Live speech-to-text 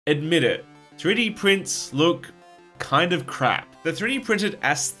Admit it, 3D prints look kind of crap. The 3D printed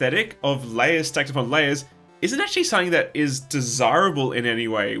aesthetic of layers stacked upon layers isn't actually something that is desirable in any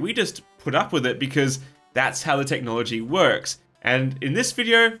way. We just put up with it because that's how the technology works. And in this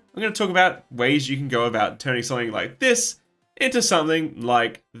video, I'm going to talk about ways you can go about turning something like this into something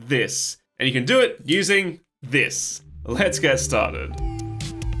like this. And you can do it using this. Let's get started.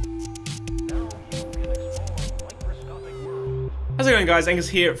 How's it going, guys? Angus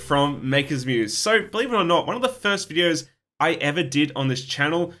here from Maker's Muse. So, believe it or not, one of the first videos I ever did on this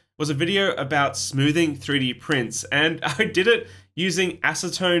channel was a video about smoothing 3D prints, and I did it using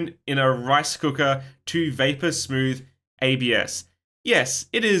acetone in a rice cooker to vapor smooth ABS. Yes,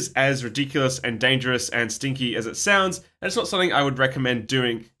 it is as ridiculous and dangerous and stinky as it sounds, and it's not something I would recommend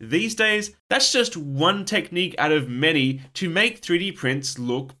doing these days. That's just one technique out of many to make 3D prints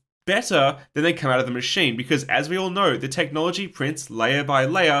look better than they come out of the machine, because as we all know, the technology prints layer by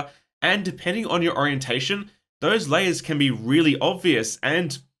layer, and depending on your orientation, those layers can be really obvious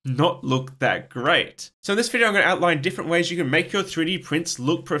and not look that great. So in this video, I'm going to outline different ways you can make your 3D prints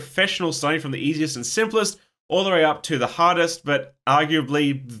look professional, starting from the easiest and simplest all the way up to the hardest, but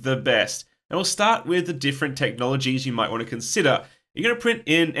arguably the best. And we'll start with the different technologies you might want to consider. You're going to print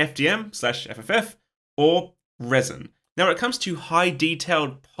in FDM/FFF or resin. Now, when it comes to high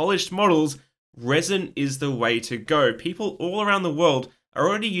detailed polished models, resin is the way to go. People all around the world are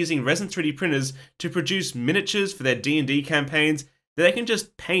already using resin 3D printers to produce miniatures for their D&D campaigns that they can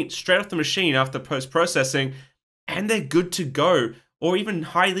just paint straight off the machine after post-processing, and they're good to go, or even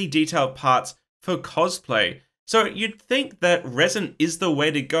highly detailed parts for cosplay. So you'd think that resin is the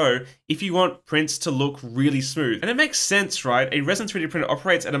way to go if you want prints to look really smooth. And it makes sense, right? A resin 3D printer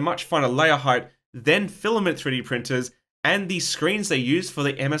operates at a much finer layer height than filament 3D printers, and the screens they use for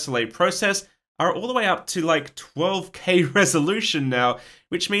the MSLA process are all the way up to like 12K resolution now,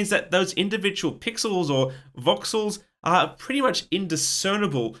 which means that those individual pixels or voxels are pretty much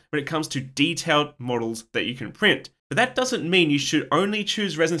indiscernible when it comes to detailed models that you can print. But that doesn't mean you should only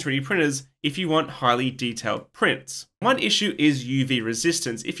choose resin 3D printers if you want highly detailed prints. One issue is UV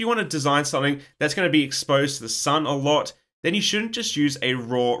resistance. If you want to design something that's going to be exposed to the sun a lot, then you shouldn't just use a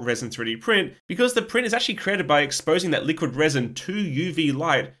raw resin 3D print, because the print is actually created by exposing that liquid resin to UV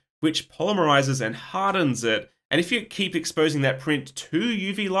light, which polymerizes and hardens it. And if you keep exposing that print to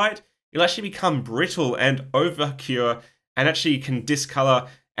UV light, it'll actually become brittle and overcure and actually can discolor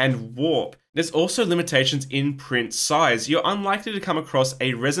and warp. There's also limitations in print size. You're unlikely to come across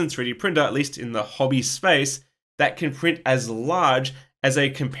a resin 3D printer, at least in the hobby space, that can print as large as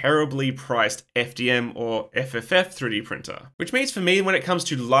a comparably priced FDM or FFF 3D printer. Which means for me, when it comes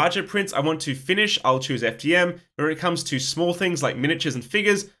to larger prints I want to finish, I'll choose FDM. But when it comes to small things like miniatures and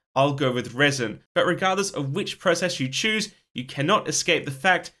figures, I'll go with resin. But regardless of which process you choose, you cannot escape the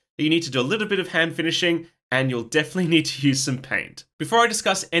fact that you need to do a little bit of hand finishing, and you'll definitely need to use some paint. Before I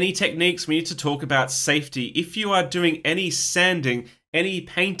discuss any techniques, we need to talk about safety. If you are doing any sanding, any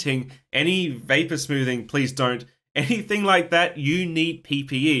painting, any vapor smoothing, please don't. Anything like that, you need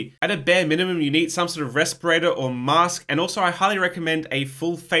PPE. At a bare minimum, you need some sort of respirator or mask, and also I highly recommend a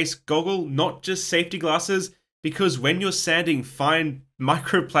full face goggle, not just safety glasses, because when you're sanding fine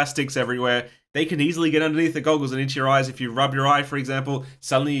microplastics everywhere, they can easily get underneath the goggles and into your eyes. If you rub your eye, for example,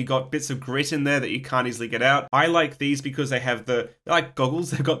 suddenly you got bits of grit in there that you can't easily get out. I like these because they have they're like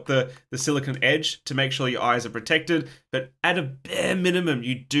goggles, they've got the silicone edge to make sure your eyes are protected. But at a bare minimum,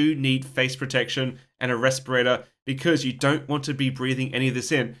 you do need face protection and a respirator, because you don't want to be breathing any of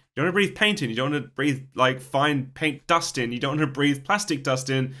this in. You don't want to breathe paint in, you don't want to breathe like fine paint dust in, you don't want to breathe plastic dust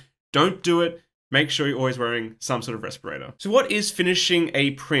in. Don't do it. Make sure you're always wearing some sort of respirator. So what is finishing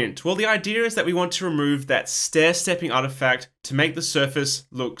a print? Well, the idea is that we want to remove that stair-stepping artifact to make the surface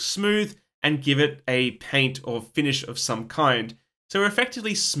look smooth and give it a paint or finish of some kind. So we're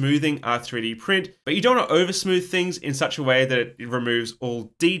effectively smoothing our 3D print, but you don't want to over smooth things in such a way that it removes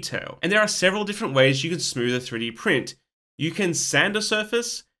all detail. And there are several different ways you can smooth a 3D print. You can sand a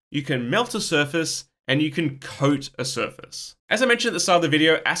surface, you can melt a surface, and you can coat a surface. As I mentioned at the start of the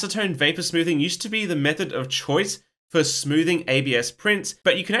video, acetone vapor smoothing used to be the method of choice for smoothing ABS prints,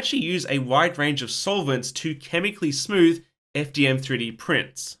 but you can actually use a wide range of solvents to chemically smooth FDM 3D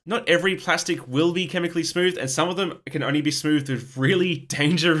prints. Not every plastic will be chemically smooth, and some of them can only be smoothed with really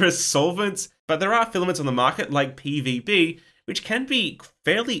dangerous solvents, but there are filaments on the market like PVB, which can be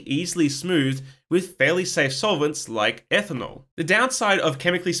fairly easily smoothed with fairly safe solvents like ethanol. The downside of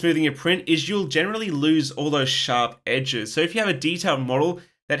chemically smoothing your print is you'll generally lose all those sharp edges. So if you have a detailed model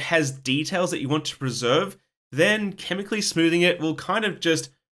that has details that you want to preserve, then chemically smoothing it will kind of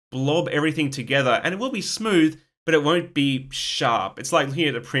just blob everything together, and it will be smooth, but it won't be sharp. It's like looking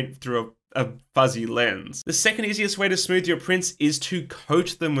at a print through a fuzzy lens. The second easiest way to smooth your prints is to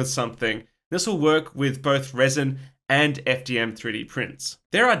coat them with something. This will work with both resin and FDM 3D prints.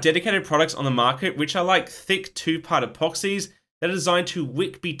 There are dedicated products on the market which are like thick 2-part epoxies that are designed to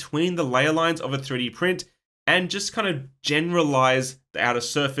wick between the layer lines of a 3D print and just kind of generalize the outer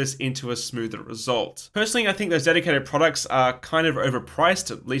surface into a smoother result. Personally, I think those dedicated products are kind of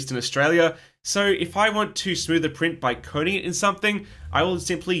overpriced, at least in Australia. So if I want to smooth a print by coating it in something, I will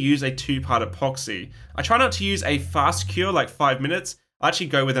simply use a 2-part epoxy. I try not to use a fast cure like 5 minutes. I actually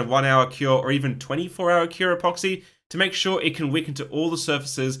go with a 1-hour cure or even 24-hour cure epoxy to make sure it can wick into all the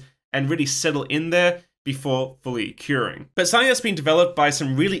surfaces and really settle in there before fully curing. But something that's been developed by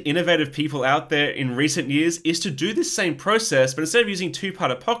some really innovative people out there in recent years is to do this same process, but instead of using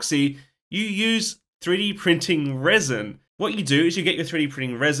 2-part epoxy, you use 3D printing resin. What you do is you get your 3D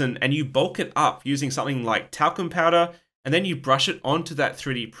printing resin and you bulk it up using something like talcum powder, and then you brush it onto that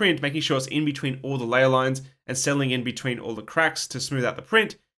 3D print, making sure it's in between all the layer lines and settling in between all the cracks to smooth out the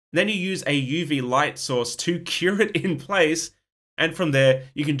print. Then you use a UV light source to cure it in place, and from there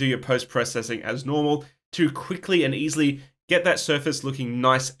you can do your post-processing as normal to quickly and easily get that surface looking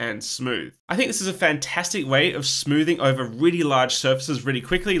nice and smooth. I think this is a fantastic way of smoothing over really large surfaces really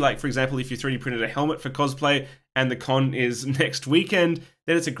quickly. Like for example, if you 3D printed a helmet for cosplay and the con is next weekend,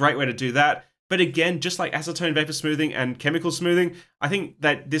 then it's a great way to do that. But again, just like acetone vapor smoothing and chemical smoothing, I think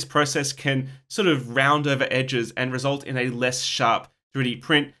that this process can sort of round over edges and result in a less sharp 3D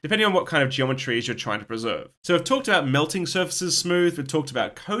print, depending on what kind of geometries you're trying to preserve. So we've talked about melting surfaces smooth, we've talked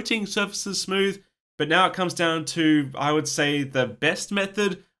about coating surfaces smooth, but now it comes down to, I would say, the best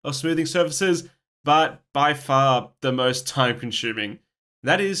method of smoothing surfaces, but by far the most time-consuming.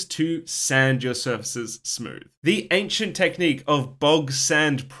 That is to sand your surfaces smooth. The ancient technique of bog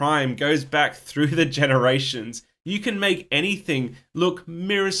sand prime goes back through the generations. You can make anything look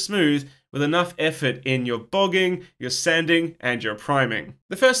mirror smooth with enough effort in your bogging, your sanding, and your priming.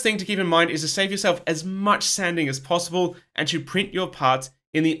 The first thing to keep in mind is to save yourself as much sanding as possible and to print your parts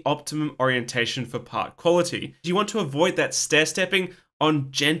in the optimum orientation for part quality. You want to avoid that stair-stepping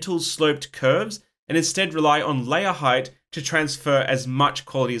on gentle sloped curves and instead rely on layer height to transfer as much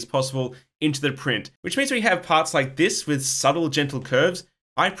quality as possible into the print, which means we have parts like this with subtle gentle curves.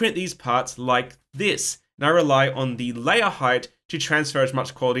 I print these parts like this, and I rely on the layer height to transfer as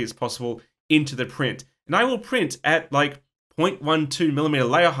much quality as possible into the print. And I will print at like 0.12mm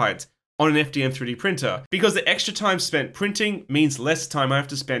layer height on an FDM 3D printer, because the extra time spent printing means less time I have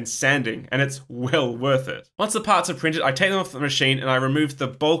to spend sanding, and it's well worth it. Once the parts are printed, I take them off the machine and I remove the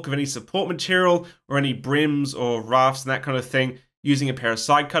bulk of any support material or any brims or rafts and that kind of thing using a pair of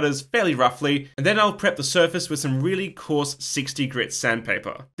side cutters fairly roughly, and then I'll prep the surface with some really coarse 60 grit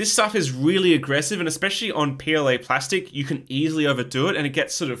sandpaper. This stuff is really aggressive, and especially on PLA plastic, you can easily overdo it and it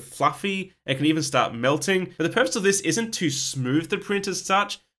gets sort of fluffy and can even start melting. But the purpose of this isn't to smooth the print as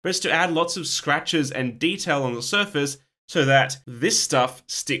such, but it's to add lots of scratches and detail on the surface so that this stuff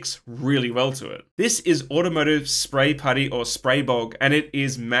sticks really well to it. This is automotive spray putty or spray bog, and it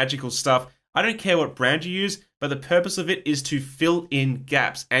is magical stuff. I don't care what brand you use, but the purpose of it is to fill in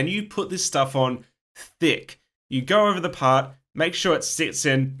gaps, and you put this stuff on thick. You go over the part, make sure it sits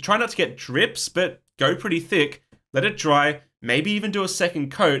in, try not to get drips, but go pretty thick, let it dry, maybe even do a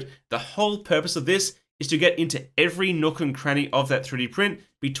second coat. The whole purpose of this is to get into every nook and cranny of that 3D print,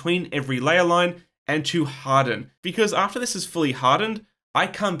 between every layer line, and to harden. Because after this is fully hardened, I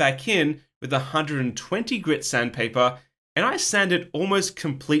come back in with 120 grit sandpaper and I sand it almost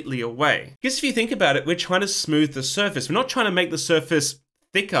completely away. Because if you think about it, we're trying to smooth the surface. We're not trying to make the surface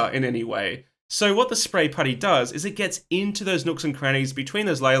thicker in any way. So what the spray putty does is it gets into those nooks and crannies between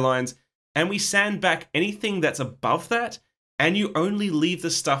those layer lines, and we sand back anything that's above that, and you only leave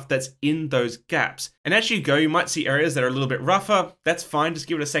the stuff that's in those gaps. And as you go, you might see areas that are a little bit rougher. That's fine, just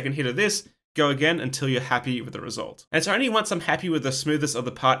give it a second hit of this, go again until you're happy with the result. And it's only once I'm happy with the smoothness of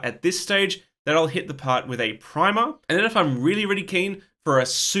the part at this stage that I'll hit the part with a primer. And then if I'm really, really keen for a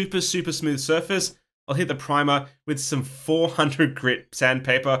super, super smooth surface, I'll hit the primer with some 400 grit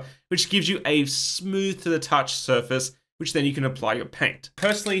sandpaper, which gives you a smooth to the touch surface, which then you can apply your paint.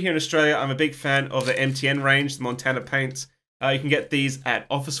 Personally, here in Australia, I'm a big fan of the MTN range, the Montana paints. You can get these at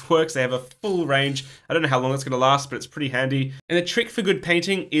Officeworks. They have a full range. I don't know how long it's going to last, but it's pretty handy. And the trick for good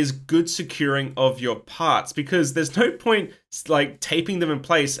painting is good securing of your parts, because there's no point like taping them in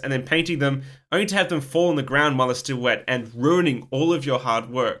place and then painting them only to have them fall on the ground while they're still wet and ruining all of your hard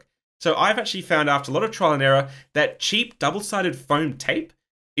work. So I've actually found, after a lot of trial and error, that cheap double-sided foam tape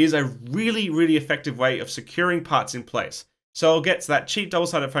is a really, really effective way of securing parts in place. So I'll get that cheap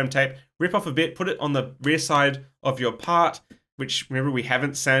double-sided foam tape, rip off a bit, put it on the rear side of your part, which remember we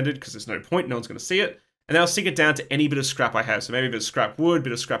haven't sanded because there's no point, no one's going to see it. And then I'll stick it down to any bit of scrap I have. So maybe a bit of scrap wood,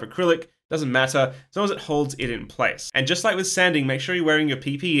 bit of scrap acrylic, doesn't matter, as long as it holds it in place. And just like with sanding, make sure you're wearing your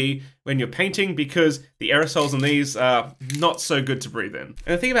PPE when you're painting because the aerosols on these are not so good to breathe in.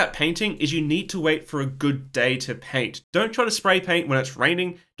 And the thing about painting is you need to wait for a good day to paint. Don't try to spray paint when it's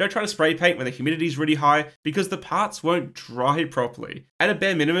raining. Don't try to spray paint when the humidity is really high because the parts won't dry properly. At a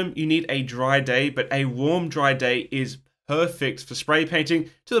bare minimum, you need a dry day, but a warm, dry day is perfect for spray painting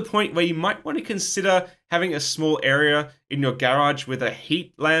to the point where you might want to consider having a small area in your garage with a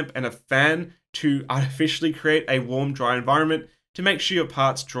heat lamp and a fan to artificially create a warm, dry environment to make sure your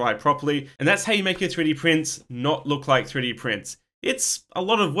parts dry properly. And that's how you make your 3D prints not look like 3D prints. It's a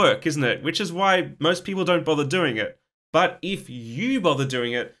lot of work, isn't it? Which is why most people don't bother doing it. But if you bother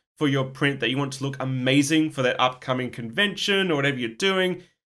doing it for your print that you want to look amazing for that upcoming convention or whatever you're doing,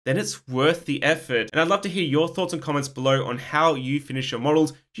 then it's worth the effort. And I'd love to hear your thoughts and comments below on how you finish your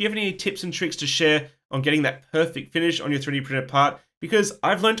models. Do you have any tips and tricks to share on getting that perfect finish on your 3D printed part? Because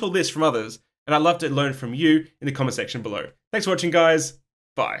I've learned all this from others, and I'd love to learn from you in the comment section below. Thanks for watching, guys.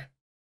 Bye.